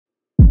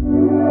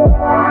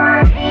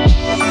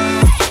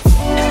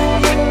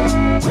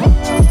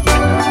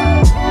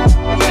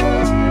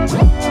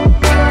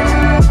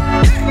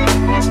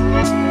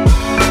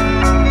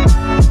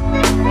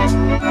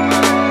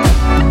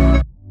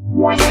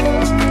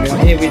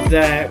here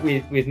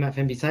with Matt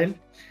Fenby-Taylor,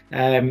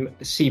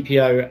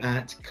 CPO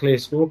at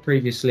Clearscore,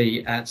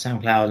 previously at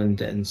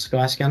SoundCloud and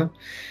Skyscanner,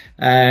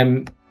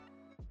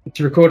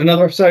 to record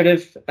another episode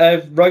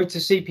of Road to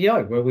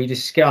CPO, where we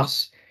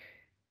discuss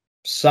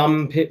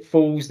some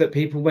pitfalls that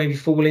people maybe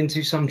fall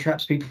into, some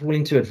traps people fall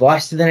into,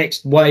 advice to the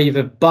next wave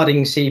of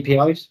budding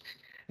CPOs,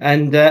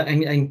 and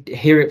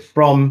hear it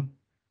from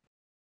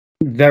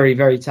very,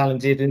 very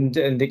talented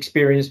and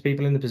experienced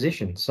people in the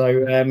position.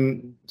 So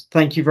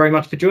thank you very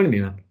much for joining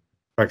me, Matt.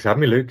 Thanks for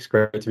having me, Luke. It's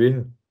great to be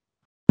here.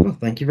 Well,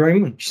 thank you very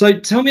much. So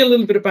tell me a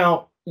little bit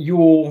about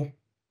your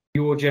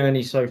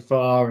journey so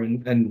far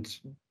and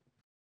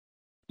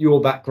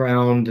your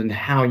background and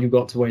how you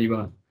got to where you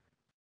are.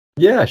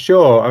 Yeah,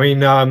 sure. I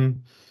mean,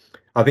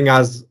 I think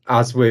as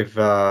with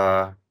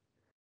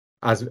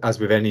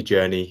any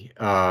journey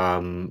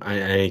and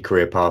any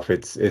career path,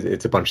 it's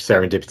a bunch of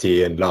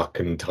serendipity and luck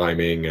and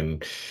timing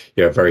and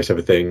various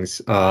other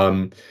things.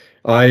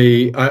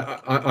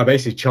 I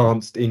basically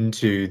chanced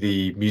into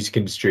the music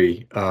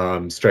industry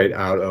straight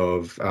out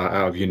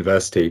of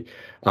university,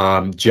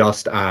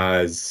 just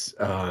as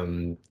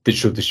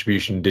digital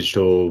distribution,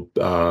 digital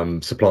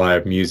supply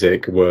of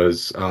music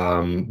was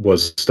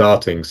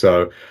starting.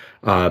 So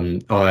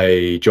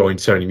I joined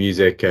Sony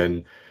Music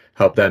and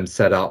helped them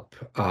set up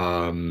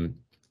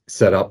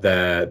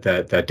their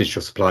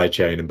digital supply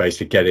chain and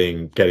basically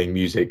getting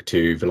music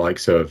to the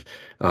likes of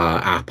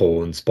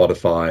Apple and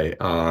Spotify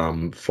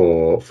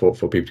for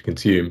people to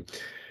consume.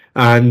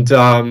 And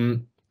a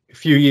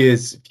few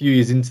years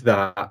into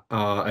that,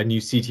 a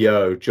new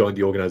CTO joined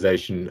the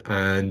organization,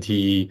 and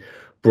he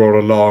brought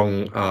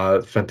along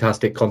a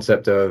fantastic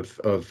concept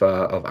of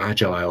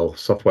agile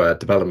software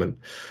development,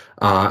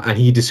 and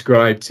he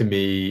described to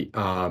me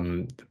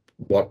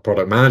what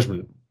product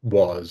management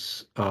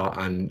was,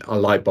 and a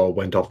light bulb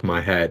went off in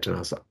my head, and I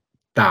was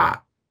like,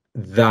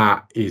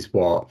 that is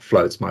what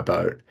floats my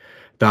boat.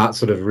 That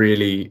sort of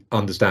really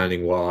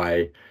understanding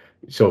why,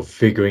 sort of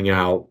figuring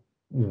out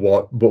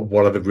what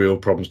are the real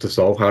problems to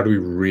solve, how do we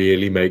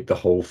really make the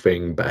whole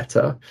thing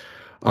better,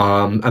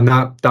 and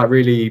that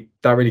really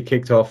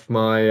kicked off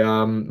my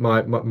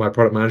my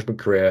product management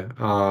career,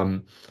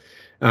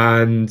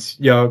 and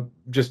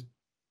just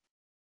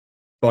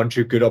bunch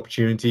of good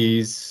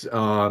opportunities,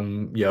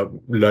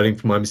 learning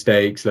from my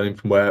mistakes, learning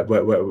from where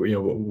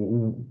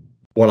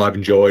what I've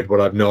enjoyed, what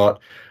I've not,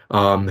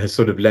 has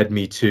sort of led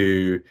me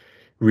to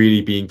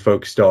really being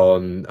focused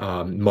on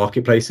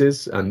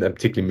marketplaces, and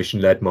particularly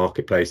mission-led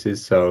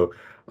marketplaces. So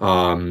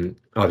I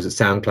was at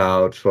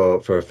SoundCloud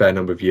for a fair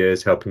number of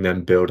years, helping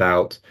them build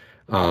out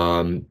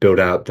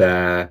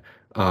their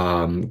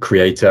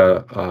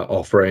creator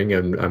offering,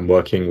 and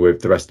working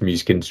with the rest of the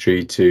music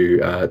industry to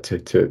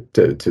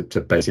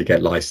basically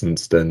get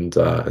licensed and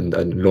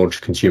launch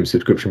a consumer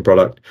subscription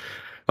product.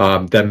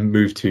 Then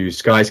moved to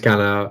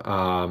Skyscanner,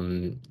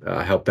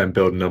 helped them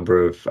build a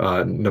number of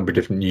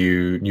different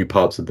new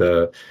parts of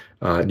their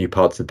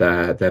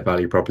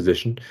value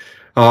proposition.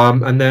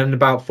 And then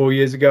about 4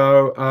 years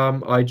ago,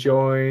 I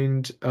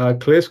joined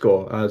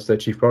Clearscore as their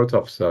chief product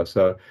officer.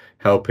 So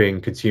helping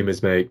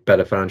consumers make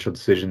better financial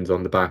decisions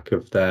on the back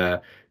of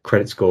their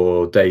credit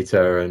score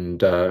data and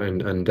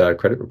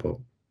credit report.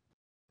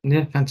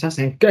 Yeah,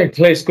 fantastic.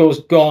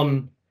 Clearscore's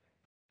gone.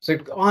 So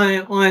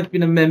I've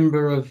been a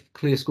member of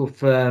Clearscore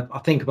for I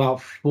think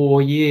about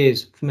 4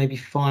 years, maybe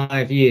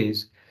 5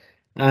 years,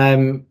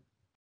 and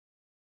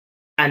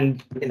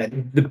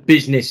the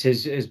business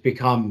has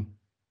become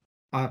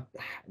a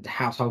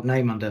household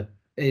name under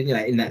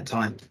in that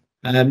time.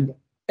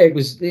 It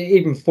was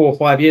even 4 or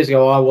 5 years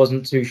ago, I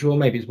wasn't too sure.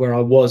 Maybe it's where I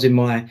was in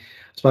my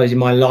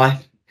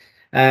life.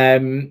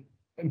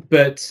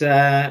 But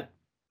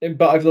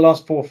over the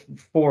last 4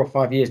 or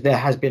 5 years, there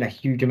has been a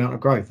huge amount of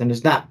growth. And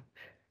has that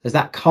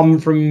come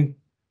from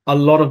a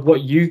lot of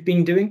what you've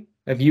been doing?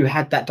 Have you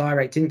had that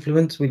direct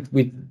influence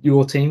with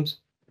your teams?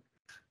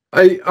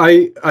 I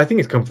think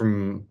it's come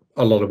from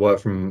a lot of work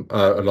from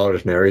a lot of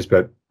different areas,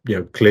 but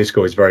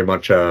Clearscore is very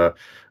much a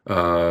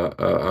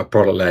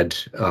product-led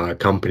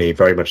company,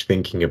 very much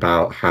thinking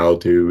about how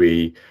do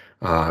we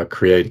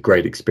create a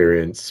great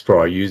experience for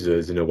our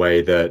users in a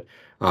way that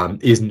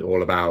isn't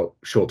all about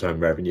short-term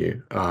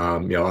revenue. I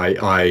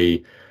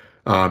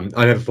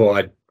never thought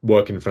I'd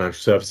work in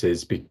financial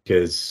services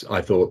because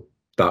I thought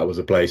that was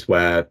a place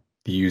where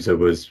the user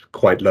was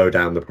quite low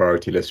down the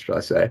priority list, should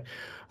I say.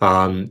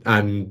 And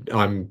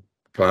I'm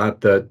glad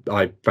that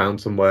I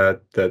found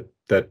somewhere that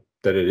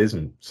it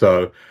isn't.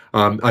 So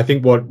I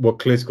think what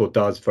Clearscore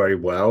does very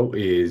well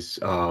is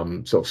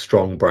sort of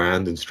strong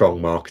brand and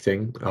strong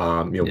marketing.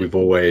 We've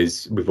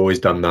always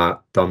done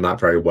that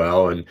very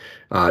well. And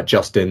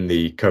Justin,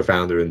 the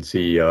co-founder and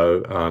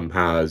CEO,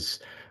 has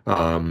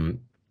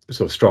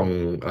sort of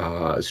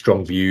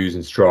strong views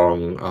and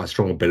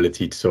strong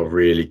ability to sort of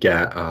really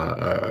get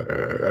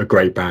a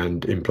great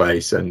band in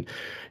place. And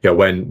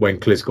when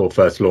Clearscore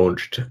first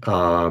launched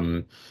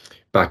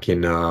back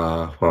in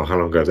how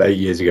long ago? It was 8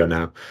 years ago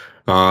now.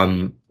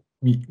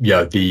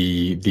 yeah,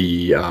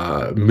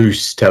 the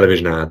Moose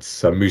television ads.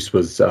 So Moose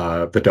was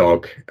the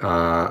dog,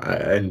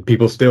 and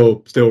people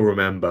still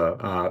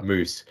remember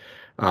Moose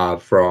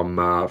from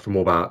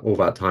all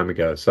that time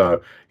ago.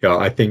 So yeah,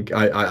 I think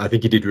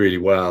he did really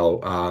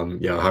well.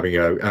 Having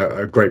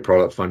a great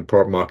product, find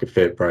product market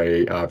fit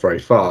very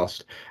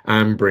fast,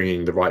 and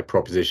bringing the right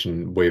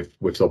proposition with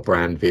sort of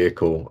brand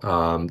vehicle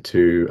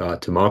to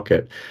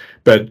market.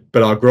 But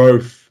our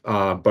growth,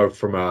 both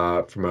from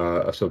a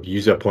sort of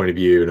user point of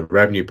view and a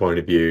revenue point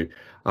of view,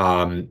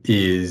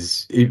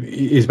 is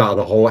about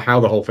how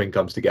the whole thing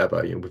comes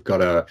together. We've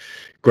got a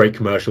great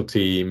commercial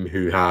team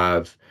who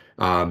have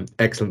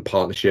excellent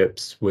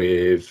partnerships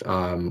with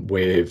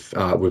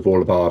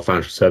all of our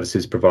financial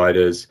services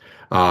providers.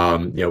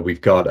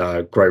 We've got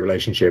a great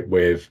relationship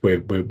with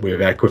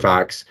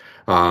Equifax,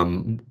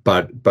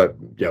 but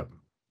yeah,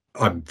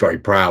 I'm very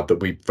proud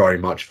that we very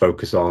much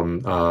focus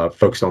on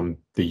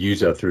the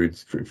user through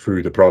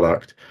the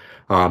product,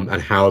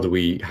 and how do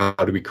we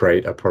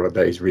create a product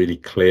that is really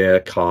clear,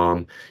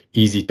 calm,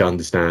 easy to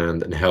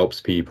understand, and helps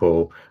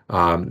people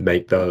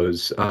make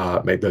those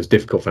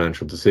difficult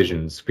financial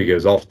decisions.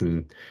 Because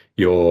often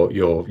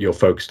you're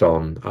focused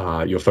on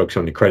your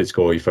credit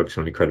score, you're focused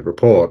on your credit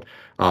report,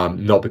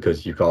 not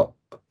because you've got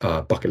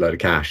a bucket load of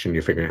cash and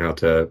you're figuring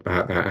out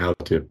how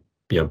to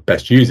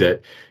best use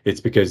it. It's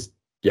because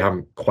you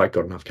haven't quite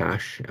got enough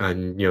cash,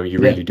 and you Yeah.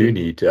 really do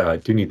need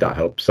that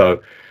help.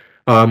 So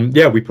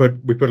yeah, we put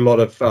a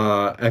lot of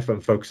effort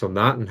and focus on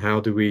that, and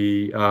how do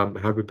we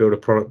build a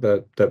product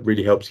that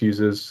really helps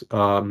users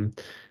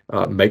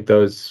make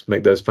those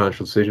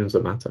financial decisions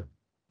that matter.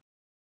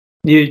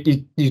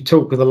 You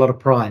talk with a lot of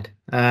pride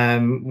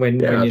when Yeah, you're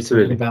talking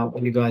absolutely. about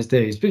what you guys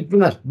do.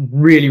 That's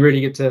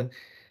really good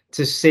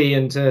to see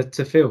and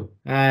to feel.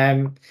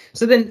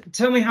 So then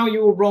tell me how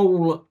your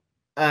role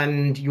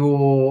and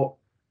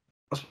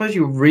I suppose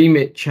your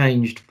remit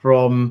changed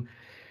from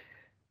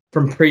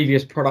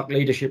previous product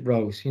leadership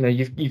roles.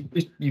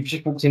 You've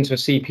just walked into a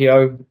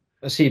CPO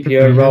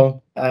Mhm.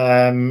 role.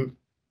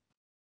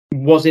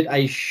 Was it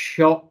a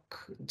shock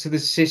to the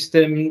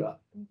system?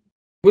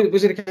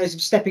 Was it a case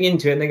of stepping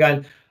into it and then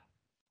going,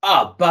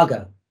 ah,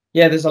 bugger?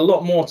 Yeah, there's a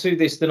lot more to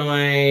this than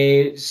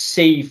I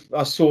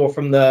saw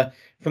from the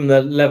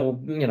level,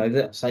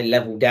 let's say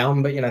level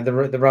down, but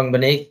the rung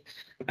beneath.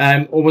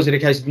 Or was it a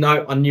case of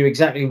no, I knew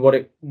exactly what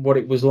it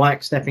was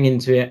like stepping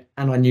into it,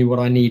 and I knew what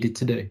I needed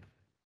to do?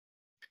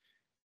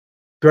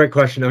 Great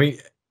question. I mean,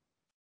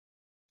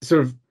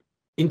 sort of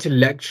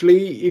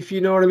intellectually, if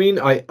you know what I mean,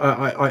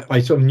 I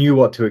sort of knew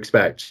what to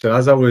expect. So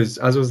as I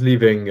was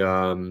leaving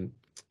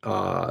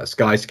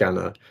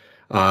Skyscanner,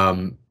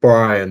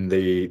 Brian,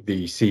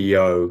 the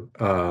CEO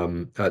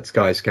at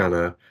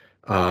Skyscanner,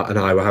 and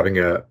I were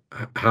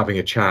having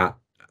a chat,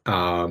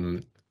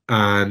 and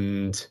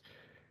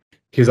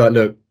he was like,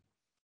 "Look,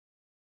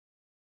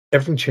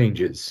 everything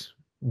changes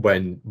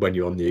when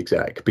you're on the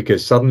exec,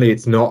 because suddenly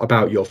it's not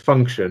about your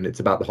function, it's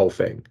about the whole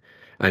thing,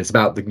 and it's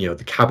about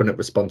the cabinet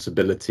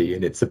responsibility,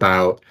 and it's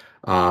about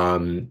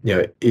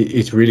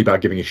it's really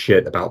about giving a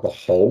shit about the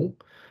whole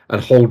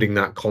and holding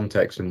that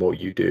context in what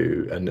you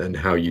do and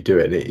how you do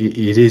it.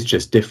 It is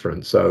just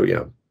different. So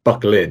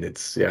buckle in.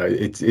 It's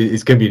going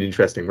to be an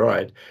interesting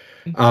ride."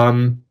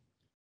 Um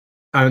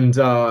and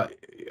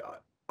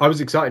I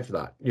was excited for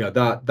that.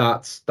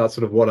 That's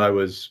sort of what I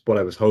was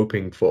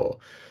hoping for.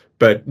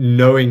 But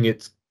knowing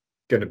it's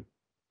going to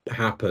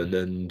happen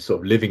and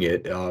sort of living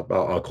it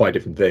are quite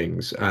different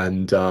things.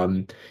 And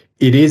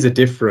it is a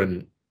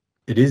different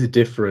it is a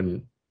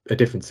different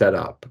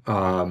setup.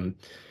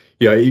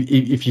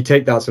 If you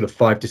take that sort of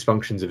five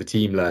dysfunctions of a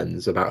team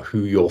lens about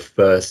who your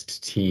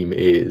first team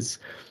is,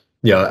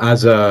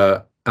 as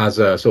a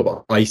sort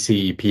of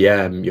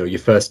ICPM, your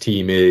first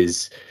team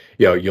is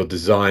your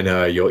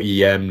designer, your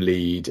EM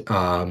lead,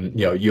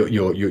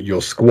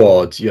 your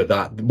squad,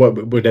 that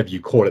whatever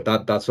you call it,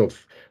 that sort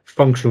of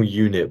functional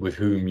unit with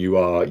whom you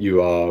are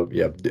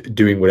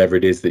doing whatever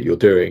it is that you're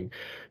doing.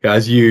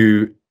 As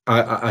you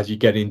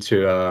get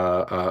into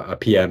a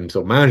PM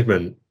sort of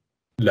management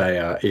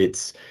layer,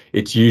 it's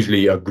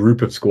usually a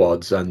group of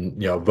squads,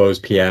 and those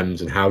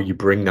PMs and how you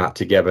bring that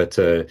together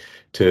to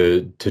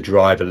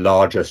drive a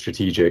larger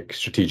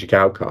strategic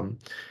outcome.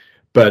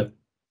 But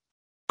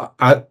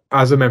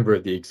as a member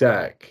of the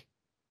exec,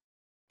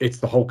 it's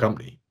the whole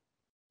company.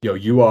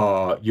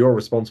 You're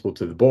responsible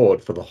to the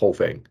board for the whole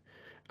thing,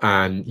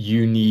 and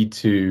you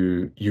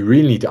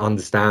really need to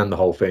understand the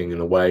whole thing in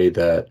a way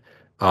that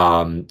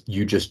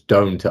you just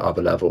don't at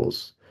other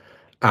levels.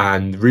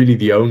 And really,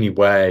 the only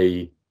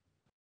way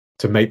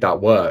to make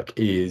that work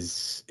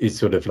is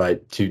sort of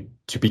like to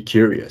be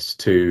curious,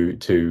 to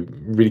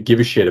really give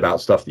a shit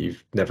about stuff that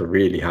you've never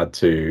really had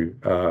to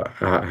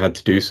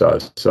do so.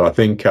 So I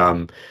think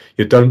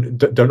you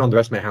don't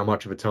underestimate how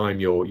much of a time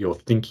you're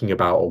thinking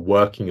about or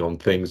working on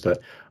things that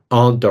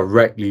aren't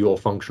directly your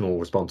functional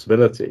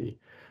responsibility,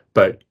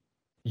 but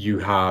you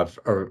have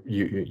a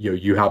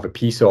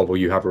piece of, or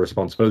you have a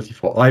responsibility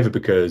for, either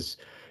because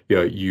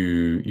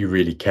you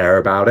really care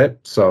about it.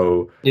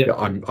 So Yeah.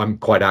 I'm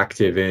quite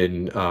active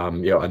in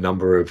a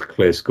number of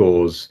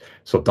Clearscore's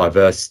sort of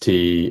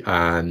diversity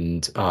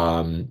and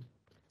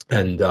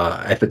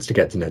efforts to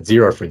get to net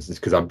zero, for instance,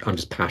 because I'm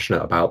just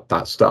passionate about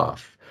that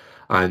stuff.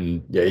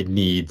 And it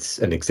needs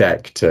an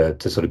exec to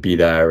sort of be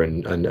there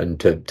and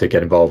to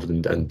get involved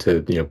and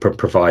to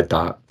provide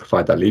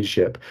that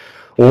leadership,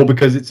 or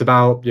because it's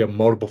about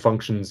multiple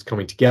functions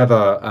coming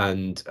together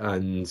and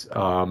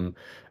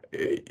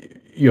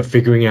you're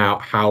figuring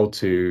out how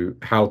to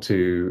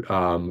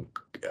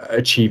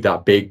achieve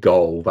that big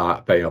goal,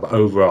 that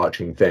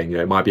overarching thing.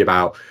 It might be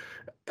about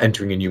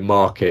entering a new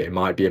market, it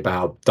might be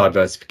about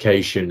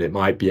diversification, it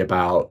might be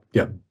about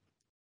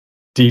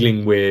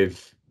dealing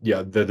with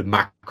the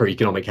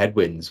macroeconomic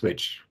headwinds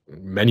which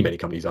many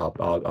companies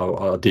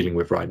are dealing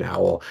with right now,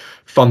 or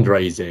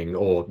fundraising,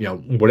 or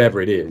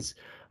whatever it is.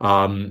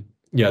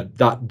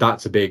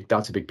 That's a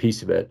big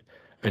piece of it.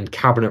 And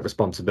cabinet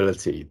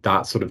responsibility,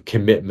 that sort of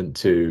commitment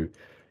to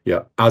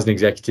as an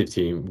executive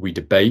team, we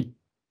debate,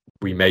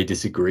 we may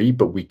disagree,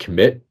 but we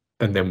commit,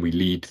 and then we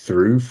lead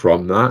through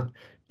from that,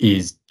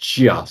 is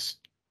just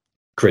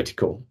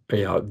critical.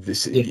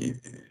 This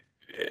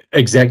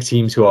exec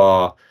teams who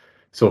are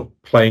sort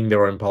of playing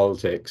their own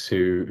politics,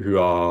 who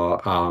are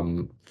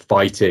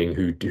fighting,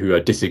 who are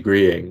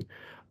disagreeing,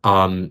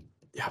 the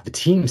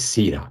teams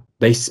see that,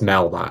 they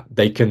smell that,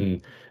 they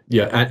can,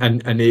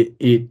 and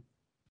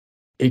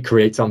it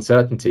creates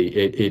uncertainty,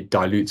 it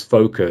dilutes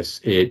focus,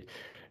 it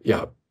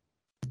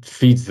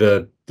feeds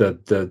the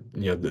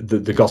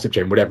gossip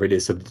chain, whatever it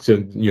is. So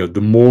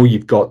the more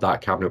you've got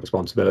that cabinet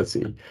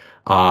responsibility,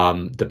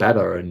 the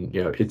better. And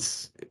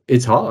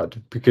it's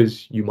hard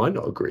because you might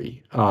not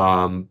agree,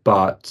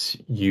 but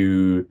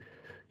you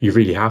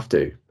really have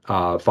to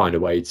find a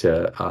way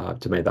to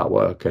make that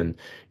work. And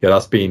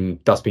that's been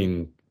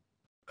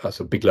a sort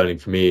of big learning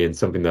for me, and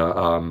something that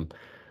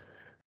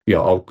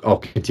I'll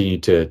continue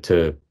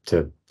to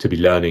be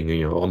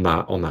learning, on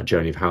that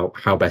journey of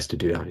how best to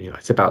do that.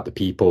 It's about the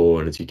people,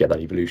 and as you get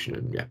that evolution,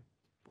 and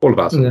all of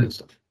that sort of good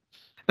stuff.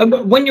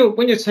 And when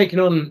you're taking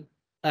on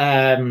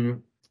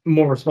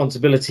more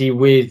responsibility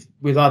with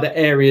other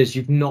areas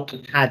you've not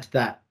had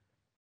that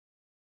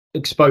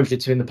exposure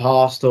to in the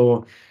past,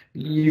 or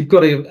you've got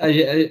to,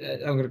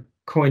 I'm going to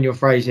coin your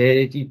phrase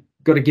here, you've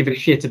got to give it a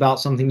shit about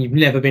something you've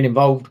never been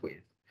involved with.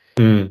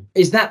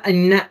 Is that a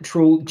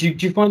natural, do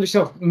you find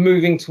yourself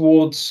moving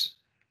towards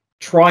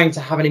trying to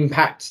have an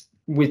impact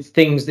with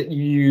things that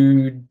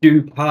you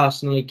do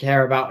personally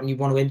care about and you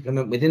want to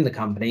implement within the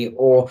company?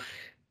 Or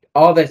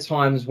are there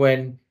times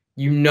when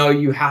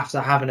you have to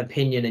have an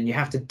opinion and you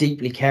have to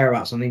deeply care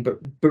about something, but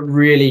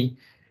really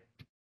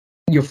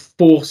you're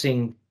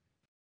forcing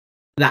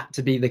that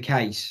to be the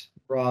case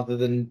rather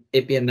than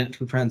it be a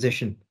natural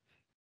transition?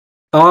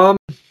 I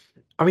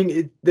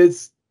mean,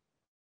 there's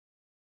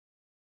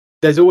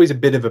always a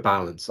bit of a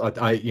balance.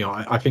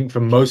 I think for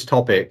most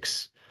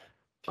topics,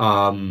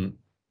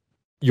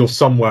 you're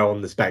somewhere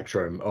on the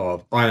spectrum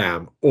of, I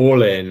am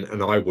all in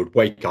and I would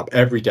wake up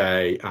every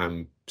day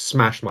and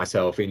smash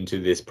myself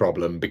into this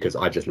problem because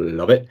I just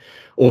love it,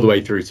 all the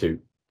way through to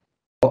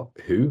what,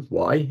 who,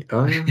 why,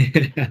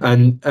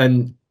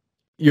 and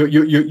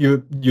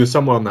you're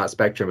somewhere on that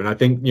spectrum. And I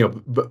think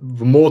the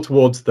more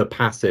towards the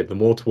passive, the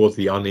more towards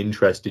the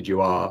uninterested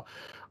you are,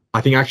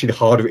 I think actually the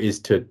harder it is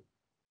to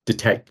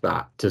detect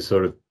that, to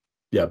sort of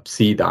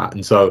see that.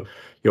 And so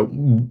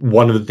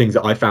one of the things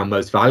that I found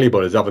most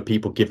valuable is other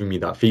people giving me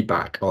that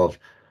feedback of,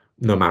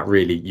 no, Matt,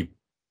 really,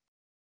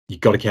 you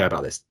got to care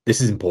about this,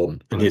 is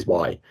important, and here's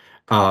why.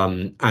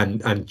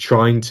 And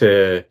trying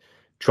to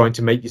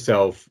make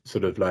yourself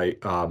sort of like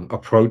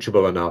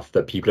approachable enough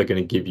that people are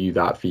going to give you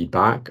that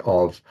feedback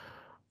of,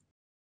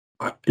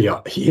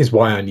 here's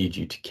why I need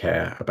you to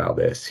care about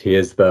this,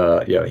 here's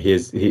the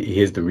here's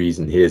the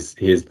reason, here's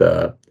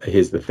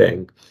the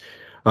thing.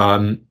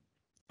 And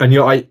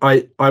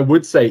I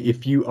would say,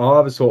 if you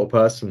are the sort of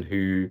person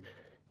who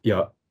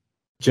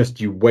just,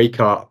 you wake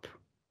up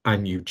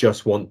and you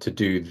just want to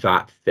do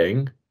that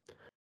thing,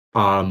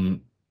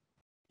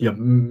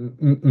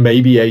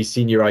 maybe a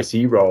senior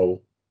IC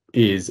role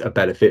is a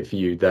better fit for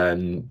you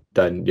than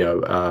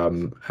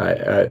an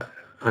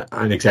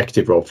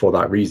executive role for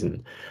that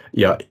reason.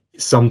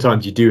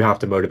 Sometimes you do have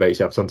to motivate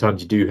yourself.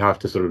 Sometimes you do have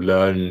to sort of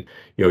learn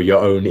your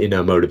own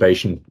inner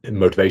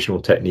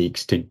motivational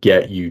techniques to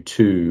get you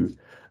to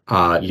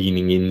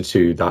leaning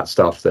into that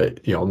stuff that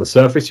on the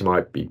surface you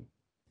might be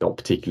not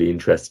particularly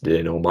interested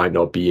in, or might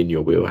not be in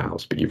your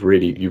wheelhouse, but you've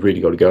really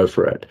got to go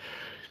for it.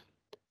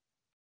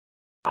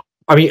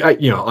 I mean, I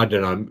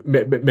don't know.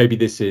 Maybe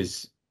this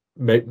is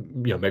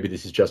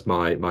just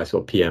my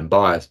sort of PM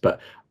bias,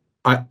 but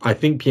I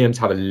think PMs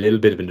have a little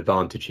bit of an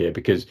advantage here,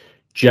 because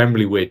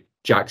generally we're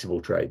jacks of all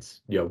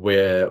trades.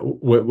 We're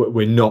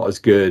not as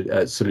good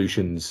at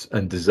solutions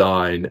and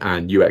design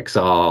and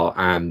UXR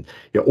and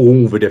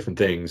all the different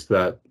things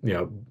that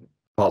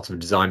parts of a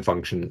design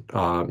function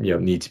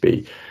need to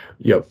be.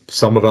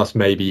 Some of us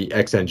may be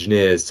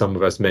ex-engineers, some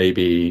of us may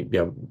be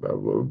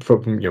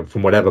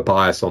from whatever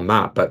bias on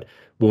that, but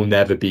will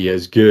never be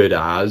as good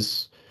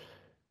as,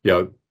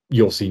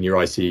 your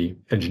senior IC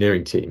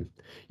engineering team.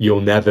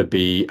 You'll never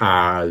be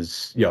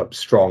as,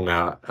 strong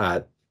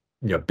at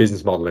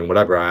business modeling,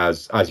 whatever,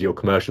 as your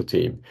commercial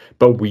team.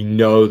 But we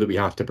know that we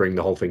have to bring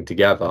the whole thing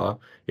together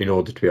in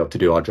order to be able to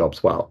do our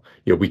jobs well.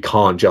 We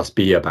can't just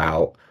be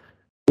about,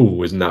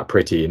 oh, isn't that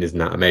pretty, and isn't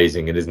that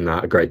amazing, and isn't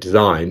that a great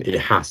design? It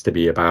has to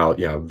be about,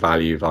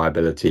 value,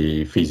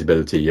 viability,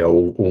 feasibility,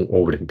 all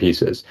the different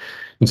pieces.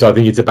 And so I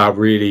think it's about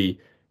really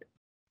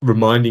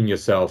reminding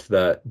yourself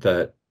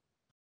that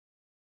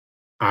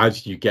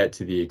as you get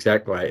to the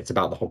exec layer, it's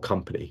about the whole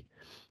company,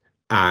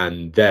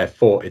 and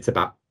therefore it's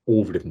about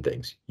all the different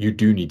things. You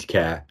do need to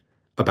care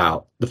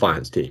about the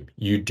finance team.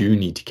 You do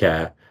need to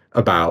care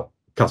about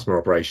customer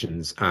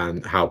operations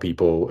and how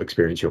people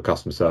experience your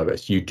customer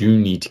service. You do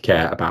need to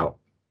care about,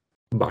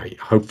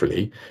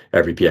 hopefully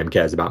every PM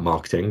cares about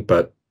marketing,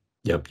 but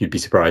you'd be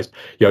surprised.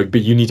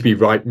 But you need to be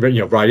right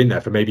in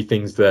there for maybe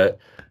things that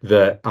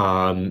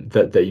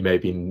you may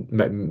be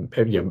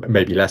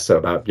maybe less so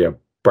about,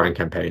 brand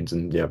campaigns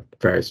and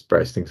various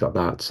things like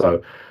that.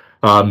 So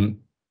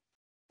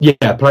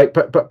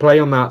play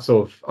on that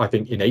sort of, I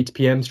think, innate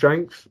PM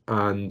strength,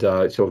 and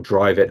sort of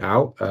drive it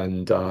out,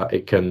 and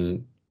it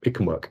can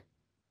work.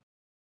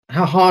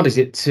 How hard is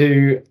it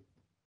to,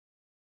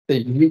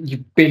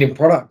 you've been in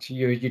product,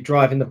 you're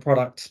driving the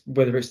product,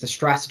 whether it's the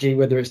strategy,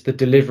 whether it's the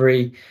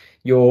delivery,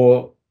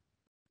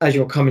 as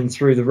you're coming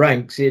through the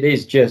ranks, it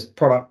is just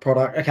product,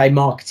 okay,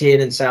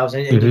 marketing and sales,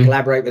 and you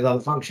collaborate with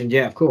other functions,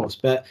 yeah, of course.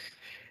 But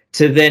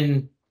to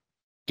then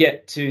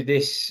get to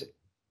this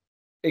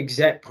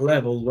exec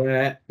level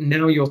where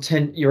now your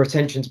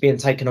attention's being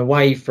taken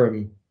away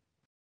from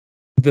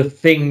the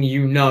thing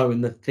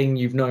and the thing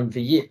you've known for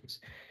years.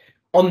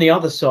 On the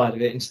other side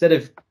of it, instead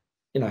of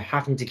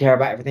having to care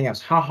about everything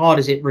else, how hard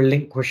is it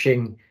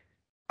relinquishing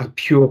a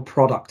pure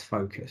product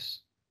focus,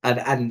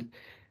 and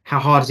how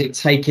hard is it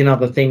taking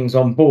other things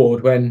on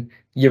board when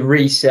you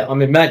reset?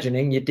 I'm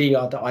imagining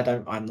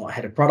I'm not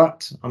head of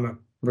product, I'm a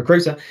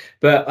recruiter,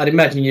 but I'd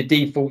imagine your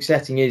default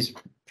setting is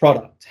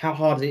product. How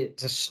hard is it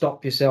to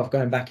stop yourself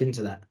going back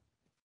into that?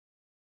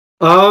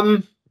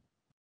 I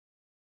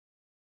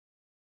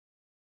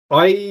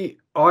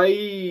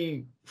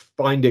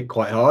find it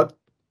quite hard,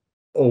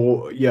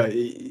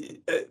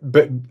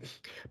 but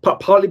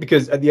partly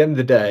because at the end of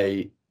the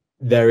day,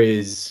 there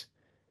is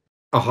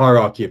a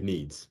hierarchy of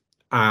needs,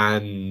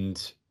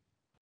 and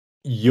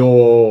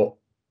your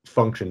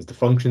functions, the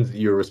functions that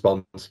you're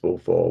responsible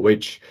for,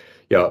 which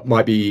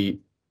might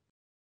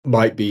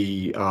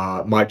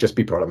just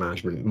be product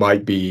management,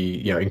 might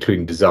be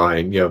including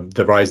design,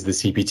 the rise of the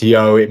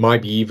CPTO, it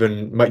might be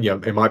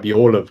it might be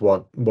all of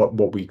what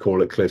we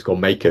call at Clearscore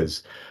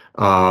makers,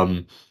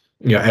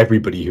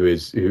 everybody who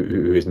is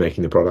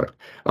making the product.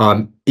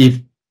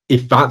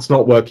 If that's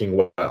not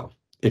working well,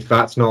 if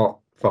that's not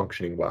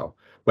functioning well,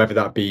 whether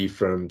that be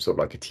from sort of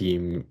like a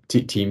team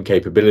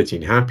capability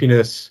and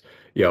happiness,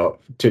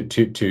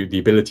 to the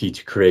ability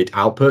to create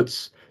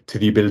outputs, to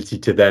the ability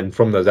to then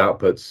from those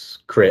outputs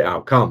create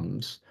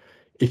outcomes,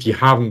 if you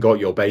haven't got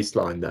your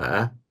baseline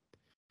there,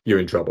 you're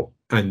in trouble.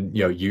 And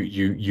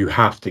you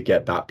have to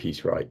get that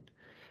piece right.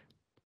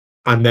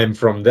 And then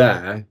from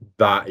there,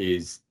 that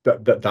is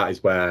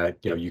where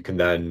you can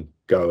then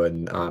go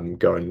and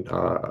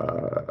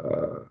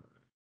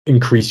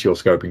increase your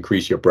scope,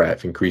 increase your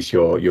breadth, increase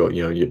your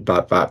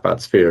that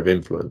sphere of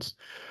influence.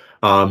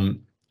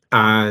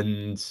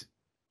 And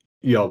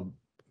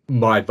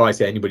my advice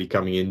to anybody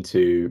coming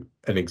into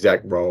an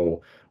exec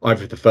role,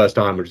 either for the first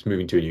time or just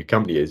moving to a new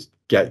company, is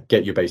get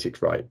your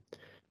basics right.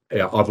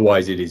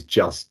 Otherwise, it is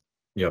just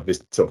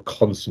this sort of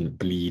constant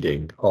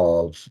bleeding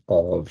of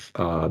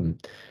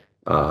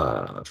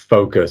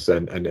focus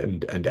and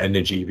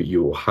energy that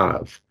you will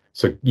have.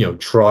 So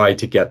try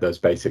to get those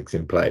basics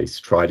in place.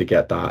 Try to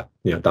get that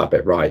that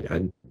bit right,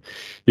 and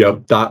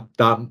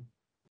that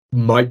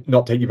might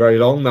not take you very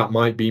long. That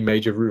might be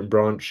major root and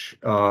branch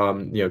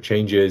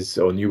changes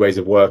or new ways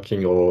of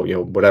working, or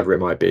whatever it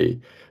might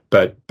be.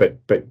 But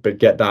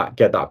get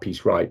that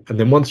piece right, and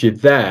then once you're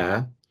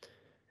there,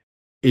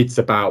 it's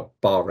about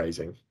bar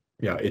raising.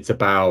 It's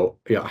about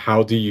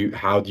how do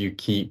you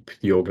keep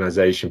the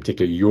organization,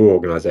 particularly your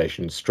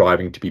organization,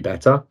 striving to be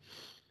better,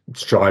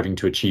 striving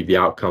to achieve the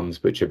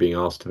outcomes which are being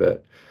asked of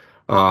it.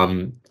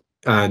 And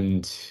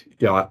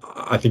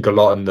I think a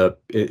lot in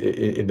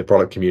the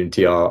product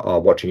community are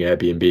watching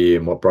Airbnb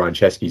and what Brian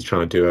Chesky's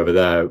trying to do over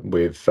there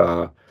with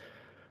a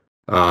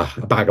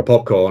bag of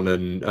popcorn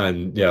and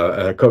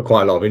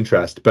quite a lot of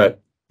interest.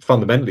 But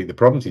fundamentally, the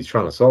problems he's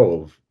trying to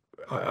solve,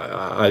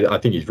 I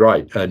think he's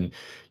right. And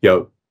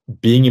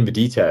being in the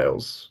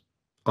details,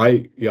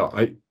 I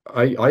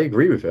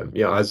agree with him.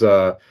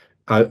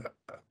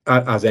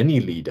 As any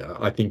leader,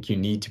 I think you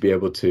need to be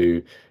able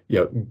to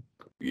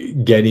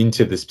get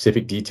into the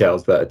specific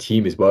details that a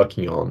team is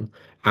working on,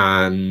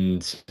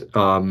 and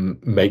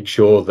make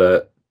sure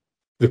that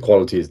the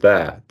quality is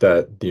there,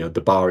 that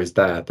the bar is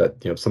there,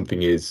 that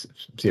something is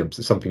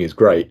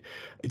great.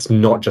 It's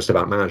not just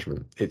about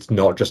management. It's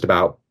not just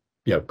about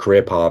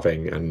career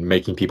pathing and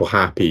making people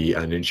happy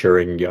and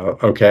ensuring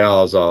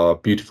OKRs are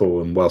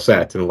beautiful and well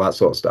set and all that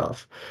sort of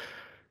stuff.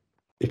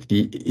 If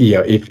the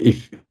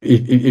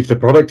if the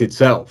product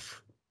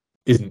itself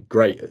isn't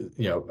great,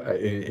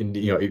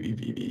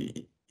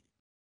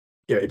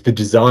 if the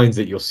designs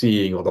that you're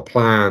seeing or the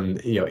plan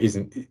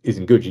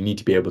isn't good, you need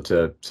to be able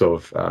to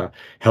sort of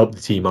help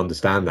the team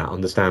understand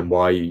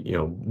why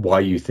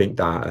you think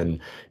that, and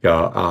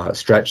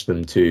stretch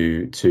them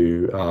to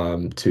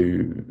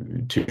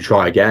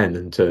try again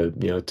and to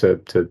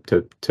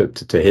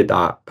hit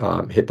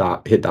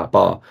that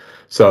bar.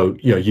 So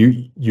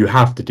you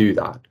have to do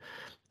that.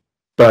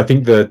 But I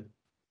think the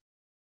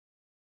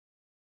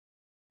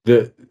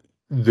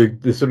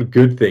the sort of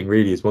good thing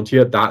really is once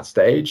you're at that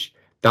stage,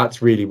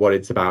 that's really what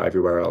it's about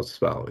everywhere else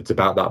as well. It's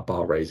about that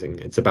bar raising.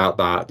 It's about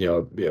that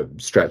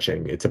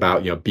stretching. It's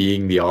about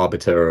being the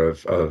arbiter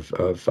of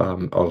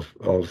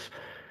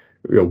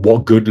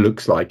what good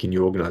looks like in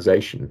your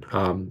organization.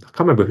 I can't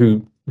remember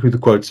who the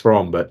quote's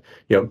from, but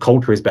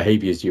culture is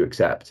behaviors you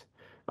accept.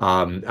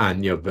 And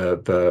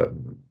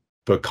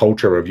the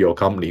culture of your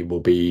company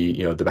will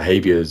be the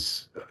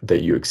behaviors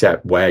that you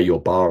accept, where your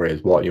bar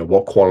is,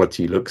 what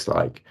quality looks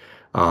like.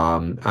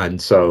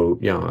 And so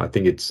I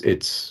think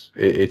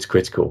it's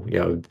critical.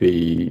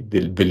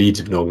 The leads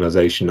of an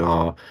organization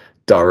are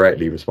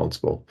directly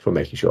responsible for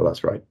making sure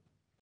that's right.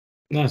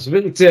 Nice.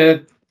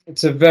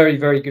 It's a very,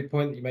 very good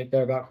point that you made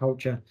there about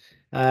culture,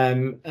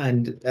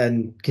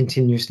 and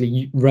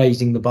continuously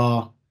raising the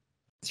bar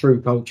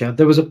through culture.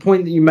 There was a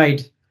point that you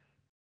made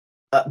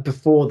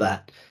before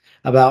that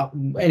about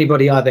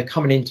anybody either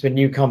coming into a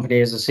new company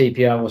as a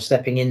CPO or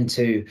stepping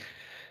into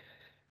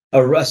a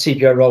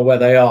CPO role where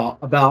they are,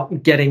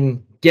 about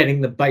getting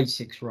the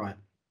basics right.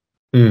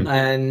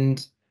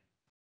 And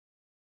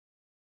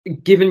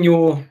given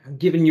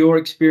your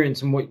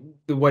experience and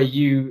the way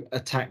you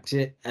attacked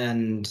it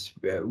and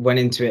went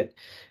into it,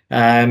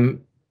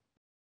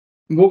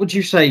 what would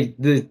you say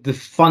the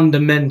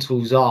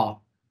fundamentals are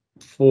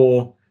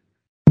for?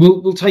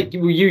 We'll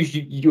use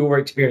your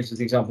experience as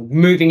an example.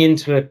 Moving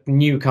into a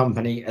new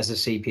company as a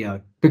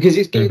CPO, because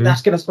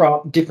that's going to throw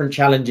up different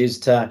challenges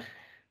to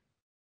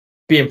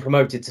being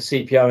promoted to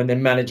CPO and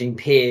then managing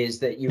peers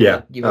that you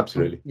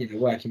absolutely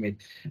working with.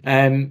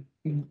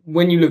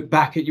 When you look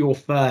back at your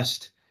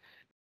first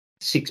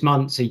 6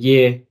 months, a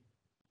year,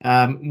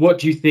 what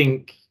do you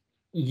think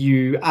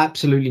you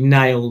absolutely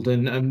nailed,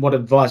 and what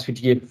advice would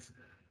you give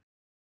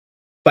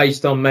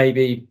based on,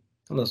 maybe,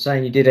 I'm not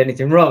saying you did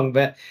anything wrong,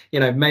 but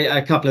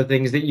a couple of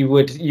things that you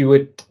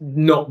would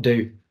not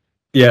do?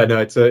 Yeah,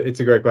 no, it's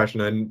a great question.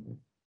 And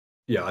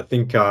I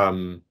think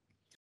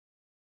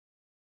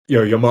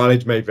your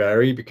mileage may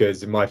vary,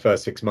 because in my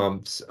first 6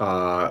 months,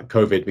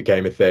 COVID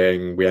became a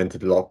thing. We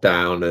entered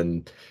lockdown,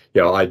 and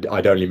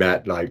I'd only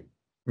met like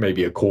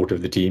maybe a quarter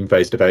of the team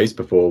face to face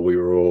before we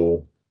were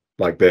all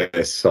like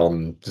this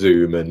on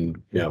Zoom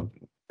and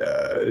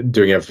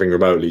doing everything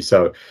remotely.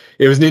 So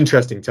it was an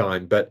interesting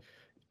time. But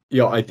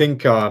I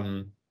think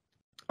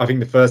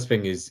the first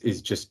thing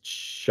is just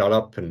shut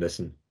up and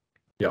listen.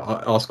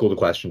 Ask all the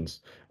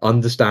questions,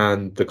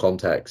 understand the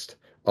context,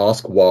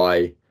 ask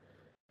why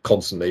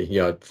constantly.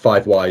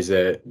 5 whys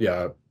it,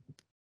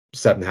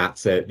 7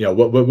 hats it,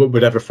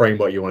 whatever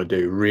framework you want to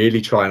do.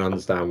 Really try and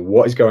understand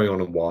what is going on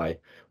and why.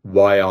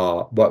 Why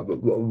are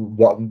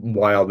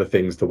the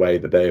things the way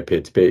that they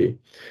appear to be?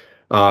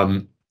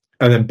 And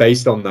then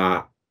based on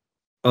that,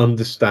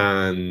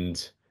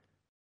 understand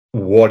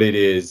what it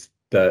is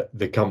that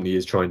the company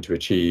is trying to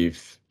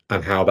achieve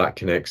and how that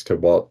connects to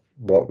what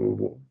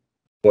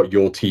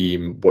your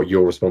team, what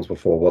you're responsible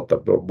for, what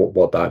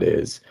that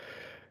is.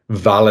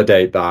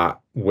 Validate that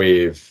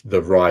with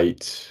the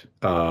right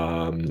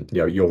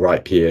your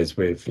right peers,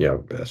 with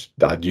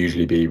that'd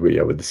usually be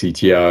with the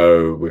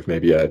CTO, with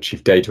maybe a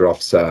chief data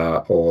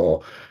officer,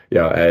 or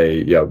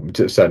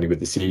certainly with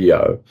the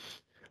CEO.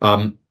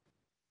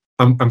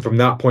 And from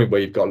that point where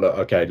you've got,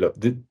 look,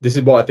 this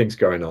is what I think's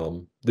going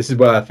on, this is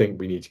where I think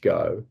we need to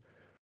go.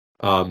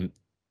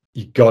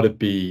 You've got to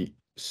be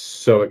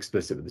so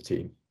explicit with the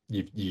team.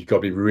 You've got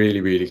to be really,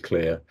 really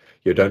clear.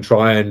 Don't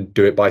try and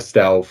do it by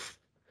stealth.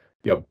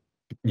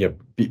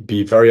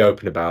 Be very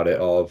open about it.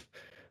 Of,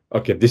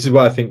 okay, this is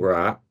where I think we're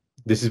at.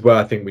 This is where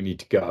I think we need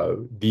to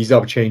go. These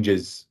are the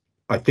changes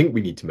I think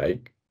we need to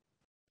make.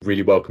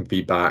 Really welcome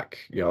feedback.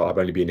 I've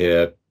only been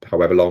here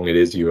however long it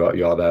is you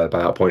are there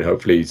by that point,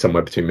 hopefully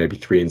somewhere between maybe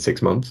 3 and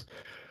 6 months.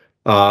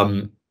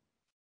 And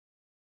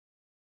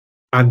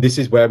this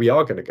is where we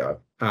are going to go.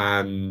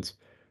 And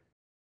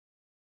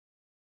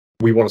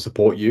we want to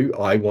support you.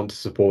 I want to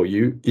support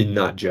you in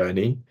that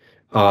journey.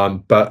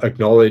 But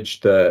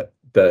acknowledge that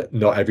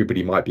not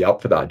everybody might be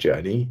up for that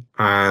journey,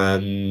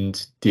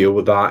 and deal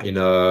with that in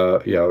a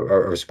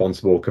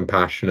responsible,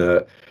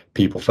 compassionate,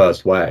 people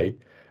first way.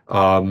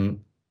 And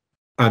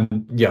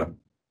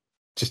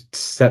just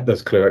set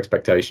those clear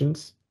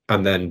expectations,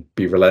 and then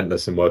be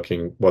relentless in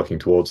working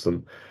towards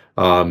them.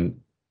 I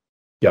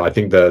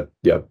think that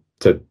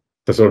to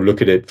sort of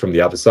look at it from the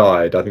other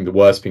side, I think the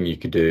worst thing you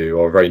could do,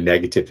 or a very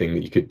negative thing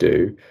that you could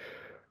do,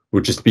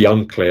 would just be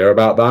unclear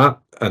about that,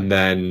 and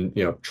then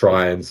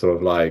try and sort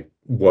of like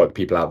work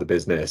people out of the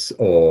business,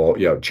 or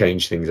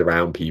change things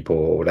around people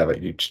or whatever.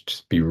 You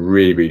just be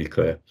really, really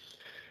clear.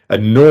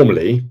 And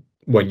normally,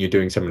 when you're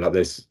doing something like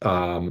this,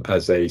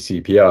 as a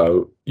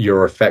CPO,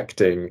 you're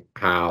affecting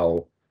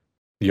how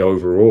the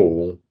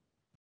overall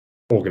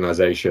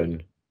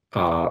organization,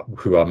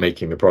 who are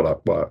making the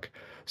product work.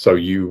 So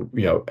you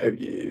know,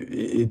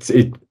 it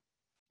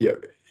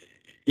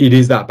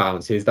is that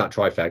balance, it is that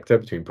trifecta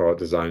between product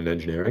design and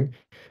engineering.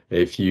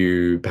 If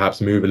you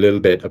perhaps move a little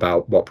bit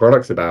about what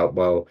product's about,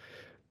 well,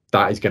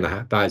 that is going to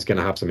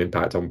have some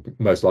impact on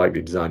most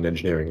likely design and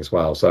engineering as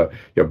well. So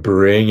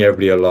bring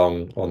everybody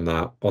along on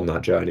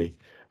that journey.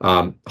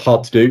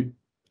 Hard to do.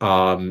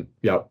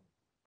 Yeah,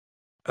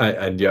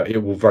 and yeah,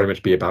 it will very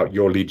much be about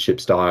your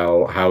leadership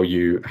style, how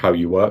you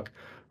work.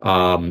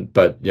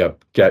 But yeah,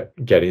 get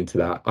into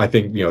that. I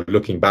think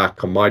looking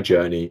back on my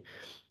journey,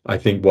 I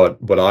think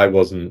what I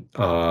wasn't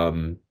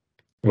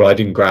what I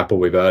didn't grapple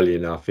with early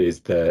enough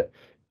is that,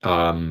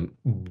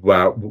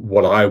 well,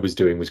 what I was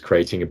doing was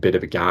creating a bit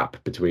of a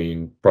gap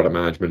between product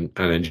management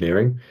and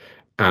engineering,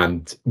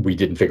 and we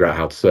didn't figure out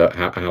how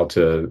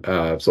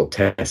to sort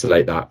of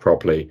tessellate that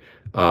properly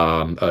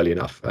early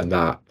enough, and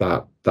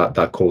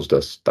that caused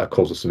us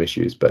some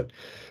issues. But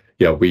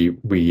yeah, we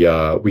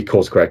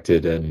course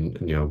corrected, and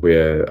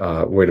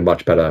we're in a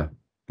much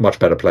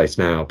better place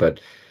now. But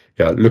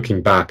yeah,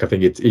 looking back, I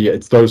think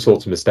it's those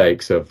sorts of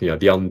mistakes of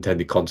the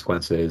unintended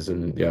consequences,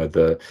 and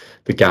the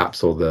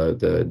gaps, or the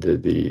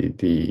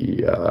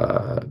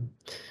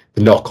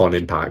knock-on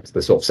impact,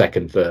 the sort of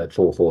second, third,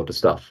 fourth order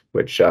stuff,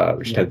 which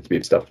tends to be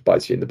the stuff that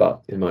bites you in the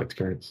butt, in my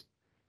experience.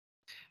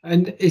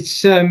 And it's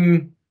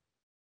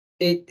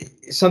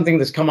something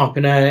that's come up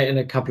in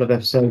a couple of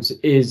episodes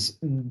is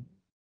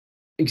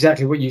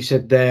exactly what you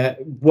said there.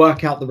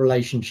 Work out the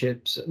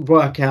relationships,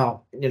 work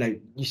out,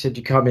 you said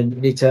you come in, you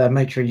need to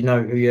make sure you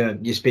know who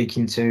you're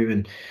speaking to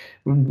and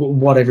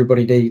what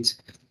everybody needs.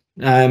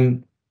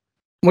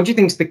 What do you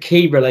think is the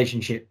key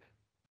relationship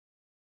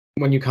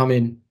when you come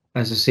in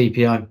as a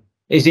CPO?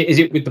 Is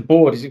it with the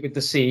board? Is it with the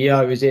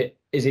CEO? Is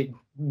it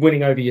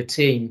winning over your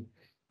team?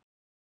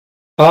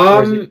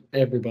 Or is it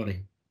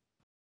everybody?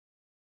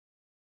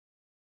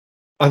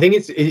 I think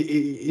it's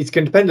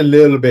going to depend a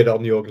little bit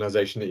on the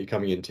organization that you're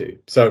coming into.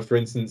 So, for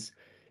instance,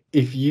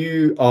 if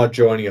you are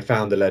joining a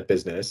founder-led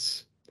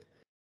business,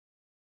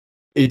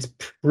 it's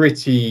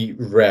pretty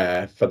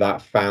rare for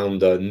that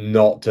founder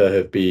not to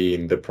have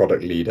been the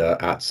product leader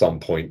at some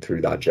point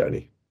through that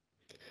journey.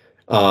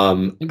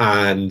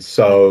 And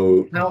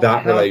so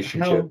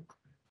relationship.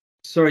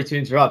 Sorry to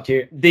interrupt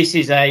you. This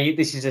is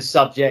a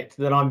subject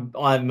that I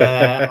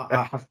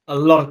have a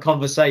lot of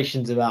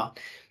conversations about,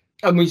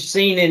 and we've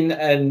seen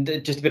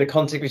and just a bit of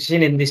context, we've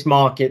seen in this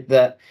market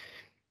that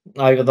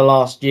over the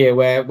last year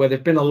where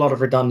there've been a lot of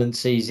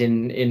redundancies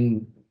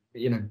in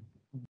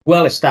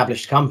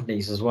well-established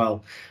companies as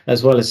well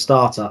as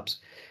startups.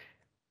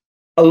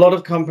 A lot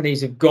of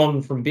companies have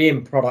gone from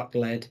being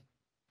product-led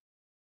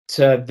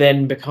to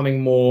then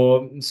becoming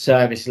more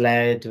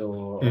service-led,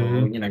 or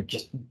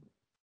just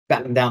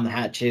batten down the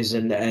hatches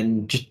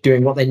and just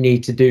doing what they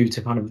need to do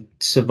to kind of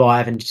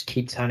survive and just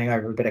keep turning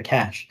over a bit of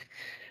cash,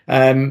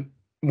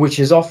 which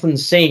has often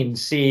seen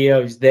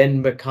CEOs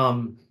then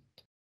become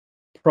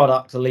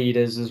product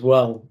leaders as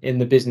well in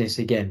the business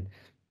again.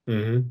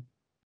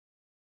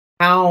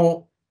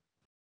 How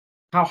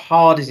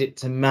hard is it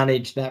to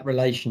manage that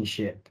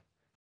relationship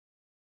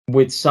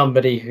with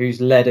somebody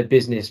who's led a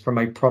business from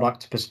a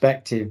product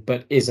perspective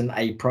but isn't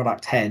a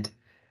product head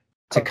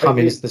to come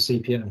in as the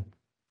CPO?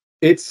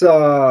 It's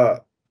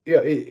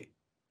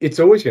it's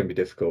always going to be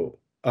difficult.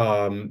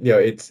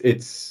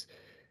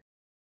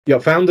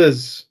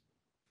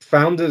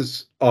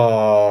 Founders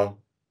are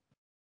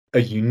a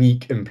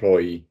unique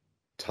employee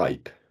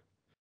type.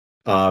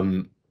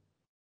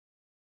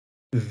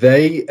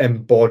 They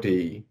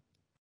embody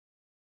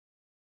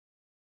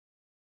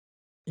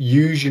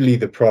usually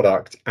the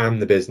product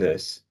and the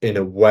business in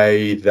a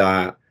way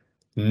that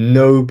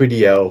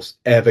nobody else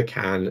ever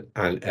can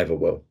and ever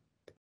will.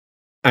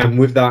 And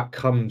with that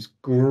comes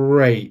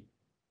great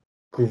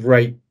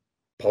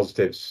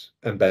positives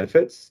and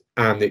benefits,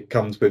 and it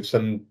comes with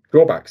some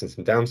drawbacks and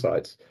some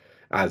downsides,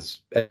 as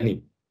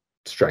any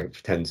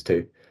strength tends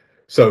to.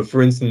 So,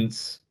 for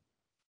instance,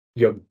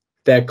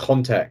 their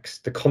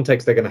context, the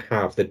context they're going to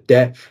have, the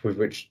depth with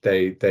which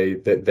they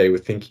were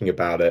thinking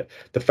about it,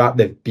 the fact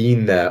they've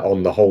been there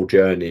on the whole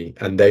journey,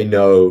 and they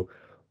know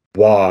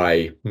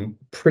why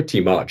pretty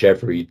much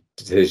every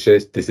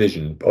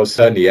decision, or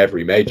certainly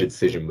every major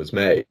decision, was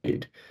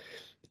made,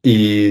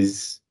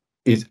 is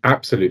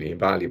absolutely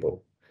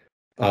invaluable.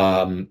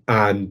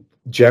 And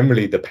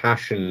generally the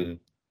passion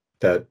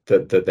that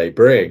they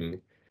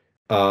bring,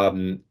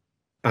 and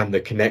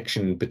the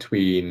connection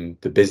between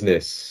the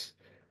business,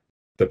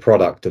 the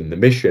product, and the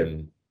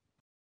mission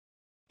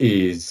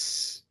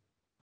is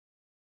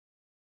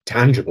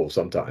tangible.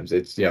 Sometimes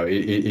it's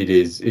it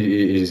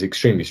is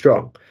extremely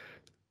strong.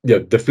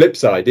 the flip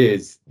side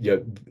is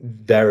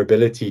their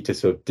ability to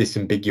sort of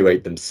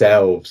disambiguate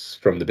themselves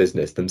from the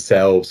business,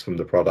 themselves from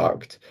the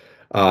product,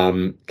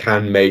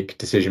 can make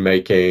decision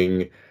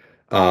making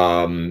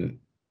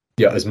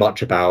as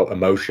much about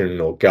emotion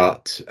or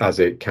gut as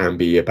it can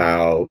be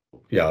about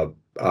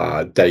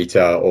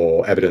data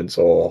or evidence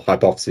or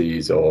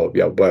hypotheses or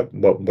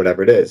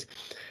whatever it is.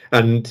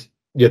 And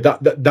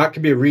that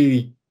can be a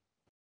really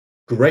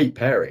great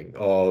pairing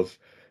of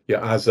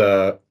as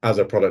a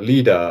product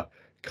leader,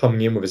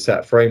 coming in with a set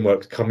of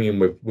frameworks, coming in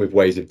with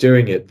ways of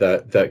doing it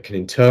that can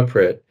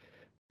interpret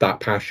that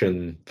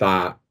passion,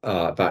 that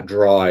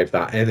drive,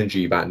 that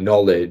energy, that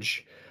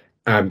knowledge,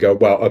 and go,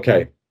 well,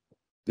 okay,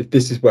 if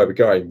this is where we're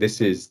going,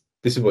 this is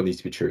what needs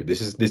to be true.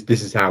 This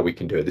is how we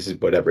can do it. This is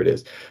whatever it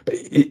is. But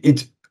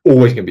it's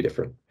always going to be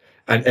different.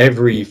 And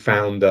every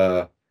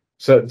founder,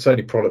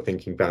 certainly product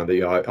thinking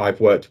founder, I've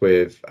worked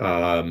with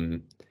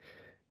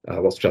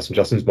what's Justin?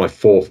 Justin's my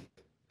fourth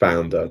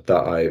founder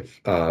that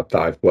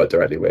I've worked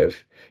directly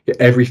with.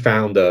 Every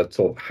founder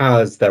sort of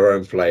has their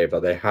own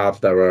flavor. They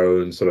have their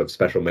own sort of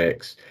special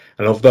mix.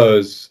 And of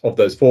those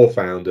four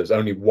founders,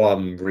 only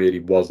one really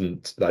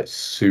wasn't like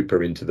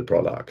super into the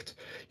product.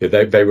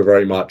 They were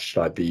very much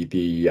like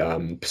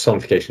the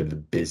personification of the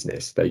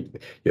business. They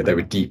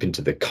were deep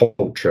into the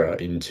culture,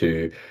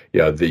 into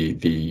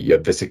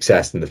the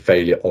success and the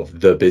failure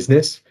of the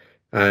business.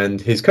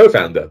 And his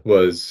co-founder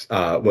was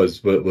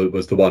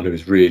the one who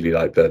was really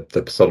like the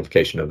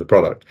personification of the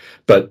product.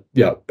 But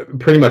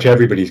pretty much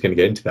everybody's going to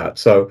get into that.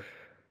 So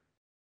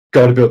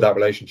got to build that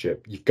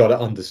relationship. You've got to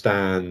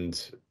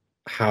understand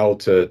how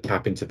to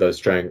tap into those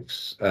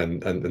strengths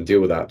and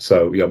deal with that.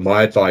 So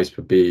my advice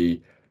would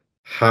be,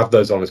 have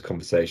those honest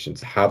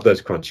conversations, have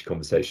those crunchy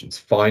conversations,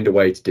 find a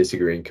way to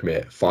disagree and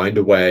commit, find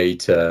a way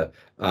to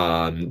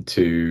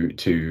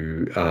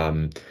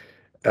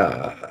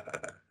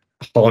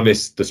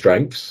harness the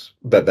strengths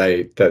that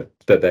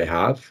they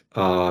have,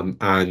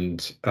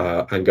 and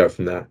go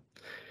from there.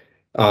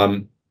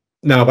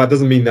 Now, that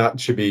doesn't mean that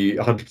should be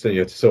 100%,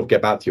 to sort of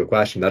get back to your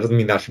question, that doesn't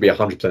mean that should be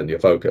 100% your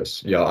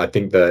focus. I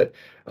think that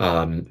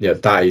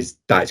that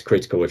is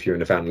critical if you're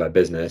in a founder-led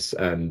business,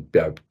 and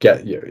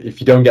if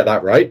you don't get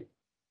that right,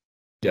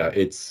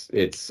 it's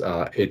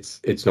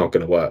not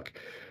going to work.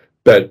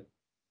 But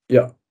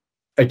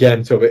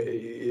again, so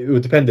it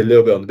would depend a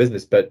little bit on the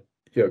business, but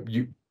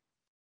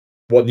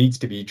what needs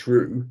to be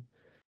true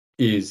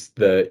is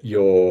that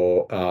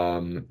your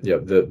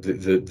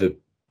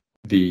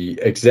the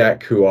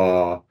exec who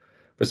are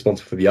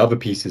responsible for the other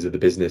pieces of the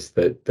business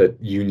that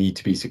you need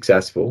to be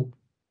successful,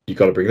 you've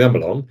got to bring them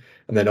along.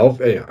 And then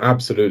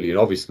absolutely and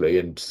obviously,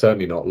 and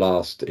certainly not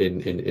last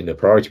in a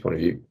priority point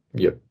of view,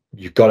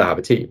 you've got to have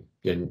a team.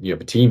 And the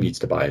team needs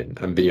to buy in,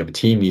 and the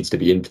team needs to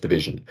be into the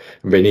vision,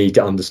 and they need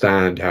to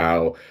understand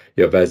how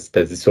there's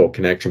this sort of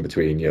connection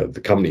between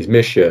the company's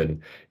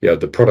mission,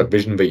 the product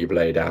vision that you've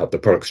laid out, the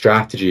product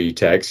strategy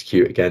to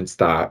execute against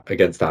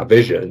that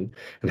vision,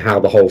 and how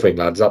the whole thing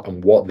adds up,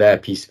 and what their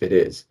piece of it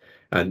is,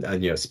 and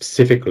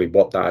specifically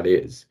what that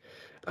is.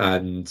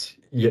 And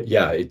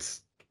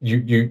it's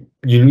you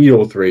need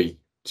all three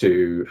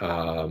to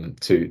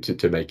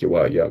make it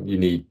work. You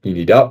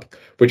need up,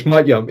 which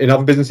might in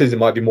other businesses it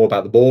might be more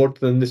about the board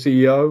than the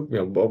CEO,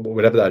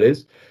 whatever that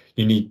is.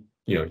 You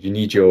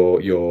need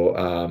your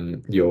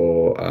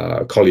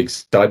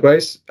colleagues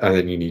sideways, and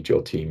then you need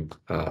your team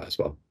as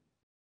well.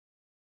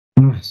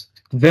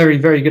 Very,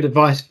 very good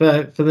advice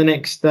for the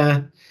next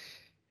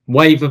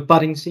wave of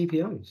budding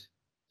CPOs.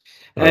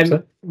 I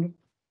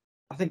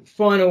think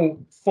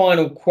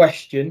final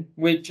question,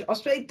 which I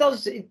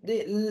suppose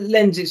it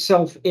lends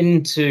itself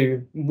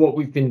into what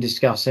we've been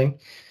discussing.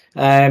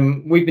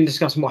 We've been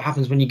discussing what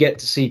happens when you get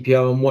to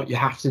CPO and what you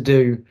have to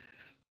do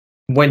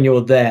when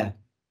you're there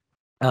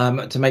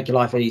to make your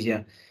life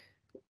easier.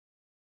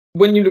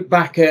 When you look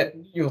back at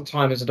your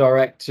time as a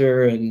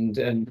director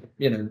and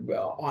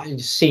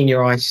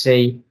senior IC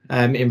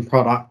in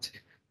product,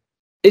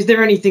 is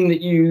there anything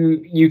that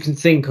you can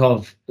think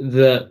of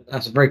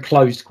that's a very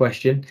closed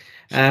question?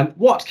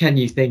 What can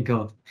you think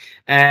of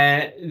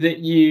that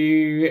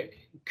you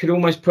could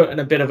almost put in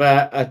a bit of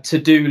a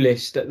to-do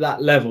list at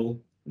that level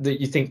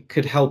that you think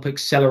could help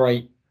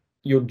accelerate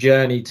your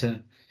journey to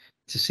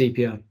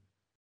CPO?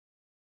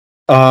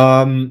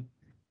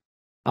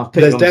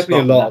 There's definitely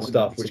a lot of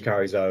stuff which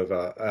carries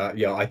over.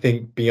 I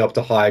think being able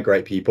to hire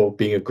great people,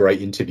 being a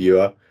great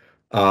interviewer,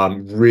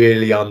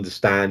 really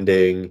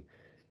understanding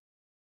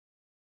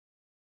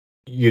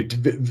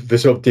the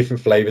sort of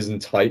different flavors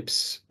and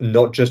types,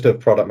 not just of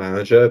product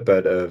manager,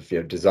 but of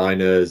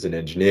designers and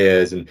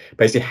engineers, and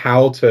basically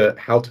how to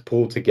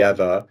pull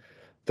together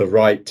the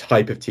right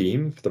type of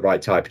team for the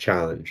right type of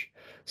challenge.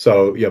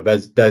 So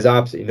there's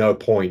absolutely no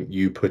point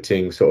you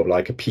putting sort of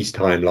like a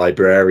peacetime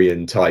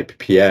librarian type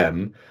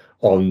PM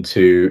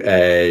onto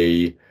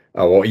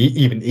or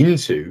even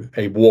into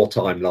a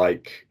wartime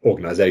like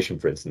organization,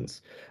 for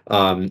instance.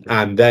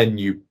 And then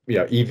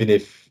even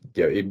if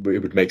it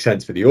would make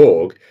sense for the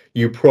org,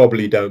 you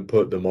probably don't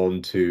put them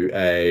onto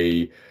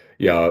a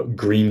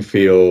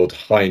greenfield,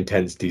 high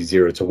intensity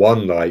 0 to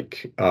 1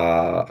 like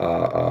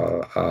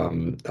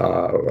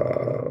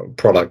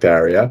product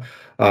area.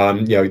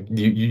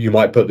 You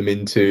might put them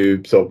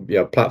into sort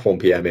of platform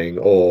PMing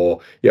or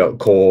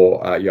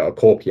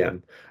core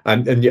PM,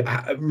 and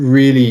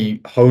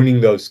really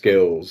honing those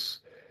skills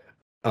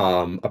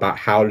about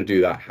how to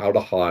do that, how to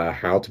hire,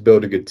 how to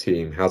build a good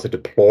team, how to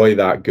deploy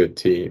that good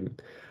team,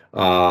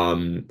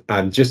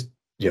 and just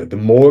the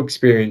more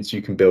experience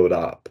you can build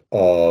up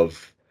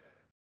of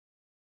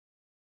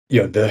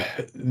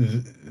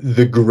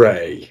the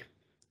gray,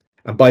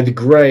 and by the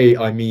gray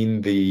I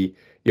mean the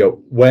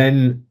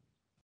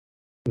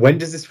when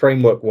does this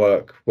framework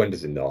work, when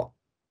does it not,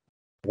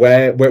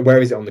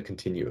 where is it on the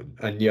continuum?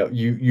 And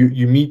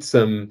you meet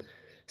some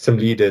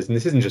leaders, and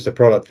this isn't just a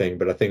product thing,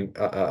 but I think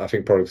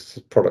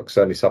product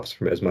certainly suffers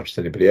from it as much as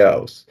anybody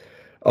else.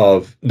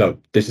 Of no,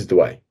 this is the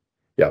way.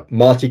 Yeah,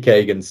 Marty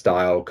Kagan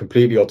style,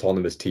 completely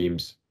autonomous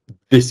teams.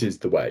 This is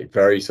the way.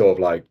 Very sort of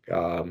like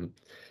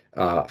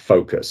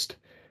focused.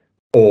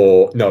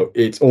 Or no,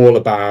 it's all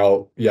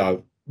about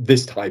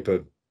this type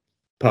of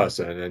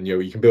person, and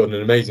you can build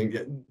an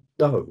amazing.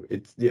 No,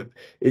 it's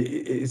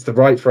the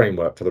right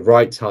framework for the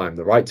right time,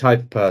 the right type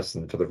of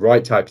person, for the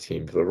right type of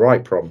team, for the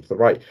right problem, for the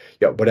right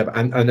whatever.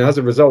 And as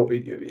a result,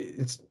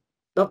 it's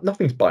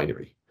nothing's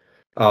binary.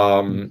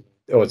 Or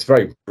it's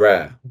very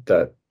rare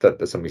that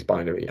something's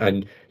binary.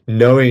 And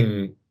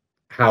knowing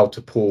how to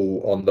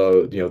pull on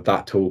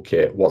that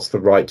toolkit, what's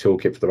the right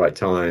toolkit for the right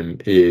time,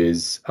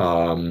 is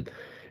the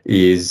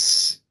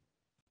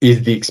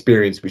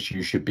experience which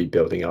you should be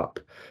building up.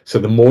 So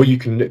the more you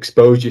can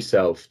expose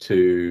yourself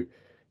to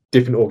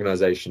different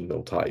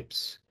organizational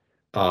types,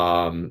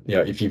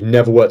 if you've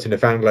never worked in a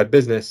founder-led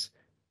business,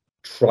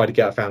 try to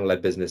get a founder-led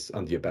business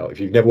under your belt. If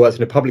you've never worked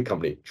in a public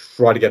company,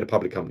 try to get a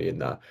public company in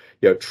there.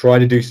 Try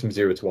to do some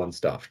 0 to 1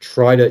 stuff.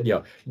 Try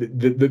to,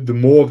 the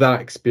more of that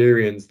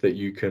experience that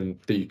you can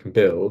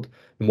build,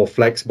 the more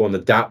flexible and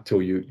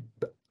adaptable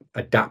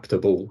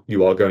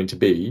you are going to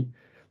be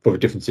for the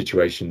different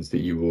situations that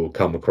you will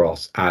come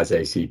across as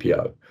a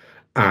CPO.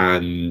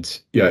 And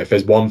if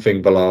there's one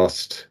thing the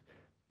last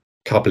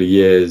couple of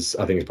years,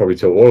 I think it's probably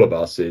taught all of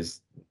us, is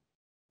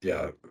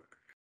the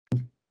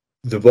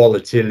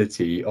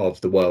volatility of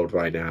the world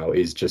right now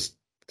is just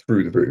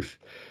through the roof.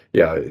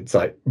 It's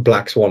like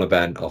black swan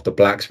event after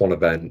black swan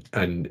event,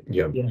 and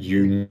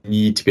you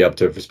need to be able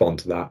to respond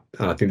to that.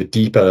 And I think the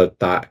deeper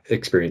that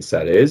experience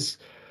set is,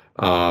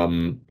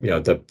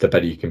 the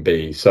better you can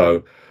be.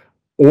 So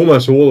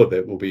almost all of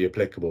it will be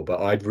applicable,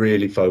 but I'd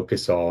really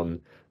focus on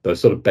those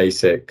sort of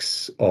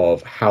basics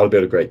of how to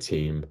build a great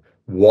team,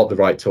 what the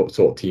right sort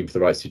of team for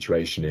the right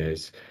situation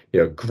is,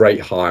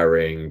 great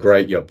hiring,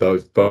 great,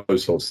 those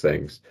sorts of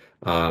things.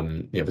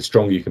 The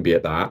stronger you can be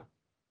at that,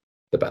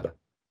 the better.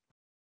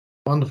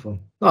 Wonderful.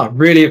 I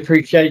really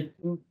appreciate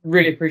all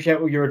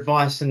your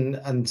advice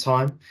and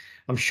time.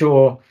 I'm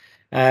sure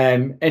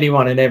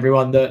anyone and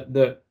everyone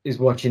that is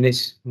watching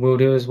this will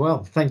do as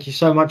well. Thank you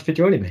so much for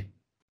joining me.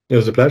 It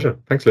was a pleasure.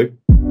 Thanks, Luke.